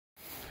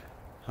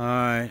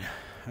Alright,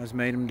 I just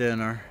made him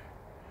dinner.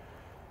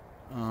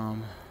 Now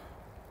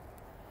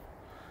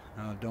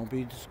don't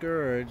be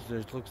discouraged.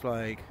 It looks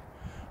like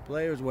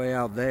Blair's way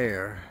out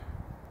there.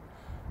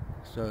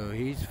 So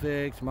he's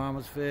fixed,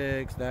 Mama's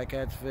fixed, that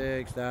cat's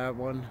fixed, that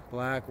one,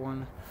 black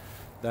one,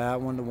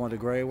 that one, the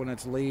gray one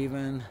that's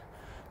leaving,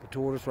 the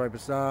tortoise right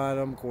beside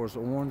him, of course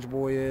the orange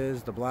boy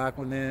is, the black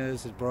one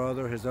is, his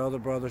brother, his other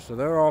brother, so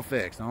they're all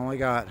fixed. I only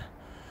got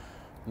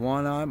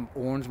one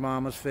orange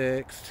Mama's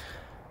fixed.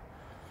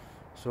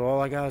 So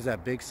all I got is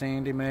that big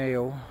sandy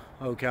male.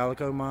 Oh,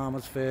 calico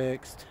Mama's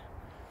fixed.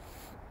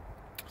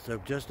 So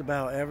just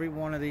about every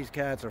one of these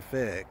cats are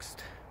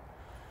fixed.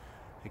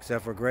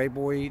 Except for gray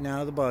boy eating out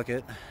of the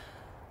bucket.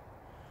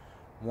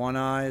 One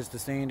eye is the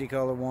sandy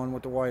color one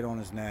with the white on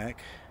his neck.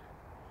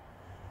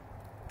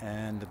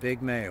 And the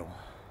big male.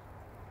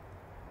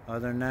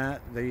 Other than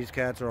that, these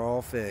cats are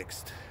all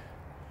fixed.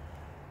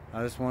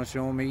 I just want to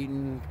show them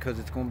eating because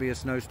it's going to be a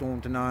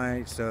snowstorm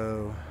tonight,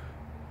 so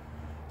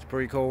it's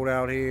pretty cold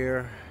out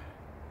here.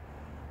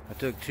 I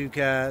took 2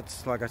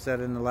 cats, like I said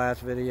in the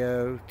last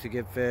video, to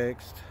get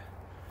fixed.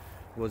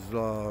 Was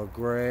a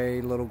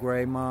little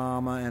gray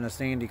mama and a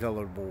sandy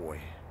colored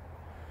boy.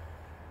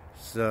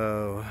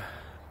 So,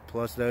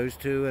 plus those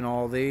 2 and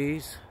all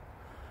these,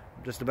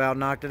 just about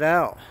knocked it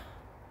out.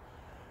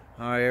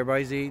 Alright,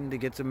 everybody's eating to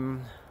get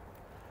some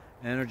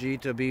energy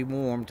to be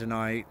warm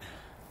tonight.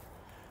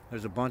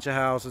 There's a bunch of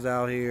houses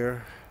out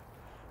here.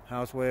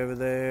 House way over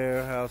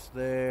there, house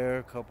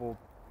there, couple,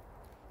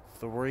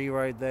 3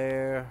 right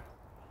there,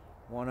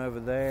 1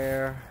 over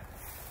there,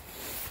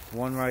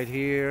 1 right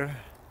here.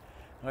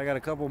 I got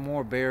a couple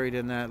more buried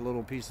in that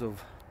little piece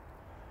of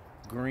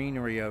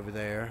greenery over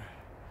there.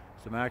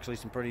 Some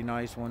pretty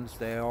nice ones.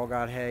 They all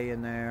got hay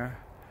in there.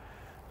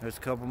 There's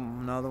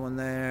another one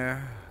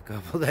there, a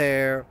couple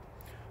there.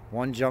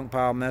 1 junk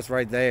pile mess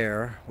right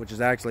there, which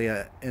is actually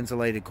an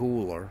insulated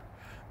cooler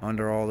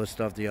under all this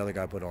stuff the other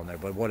guy put on there,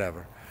 but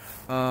whatever.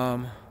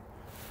 So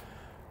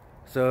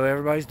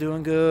everybody's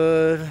doing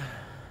good.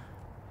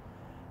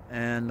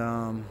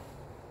 And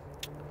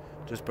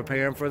just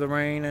preparing for the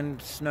rain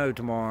and snow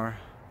tomorrow.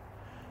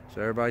 So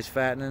everybody's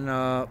fattening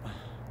up,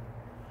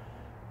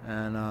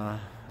 and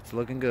it's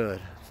looking good.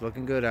 It's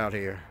looking good out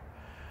here.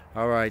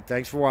 All right,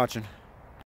 thanks for watching.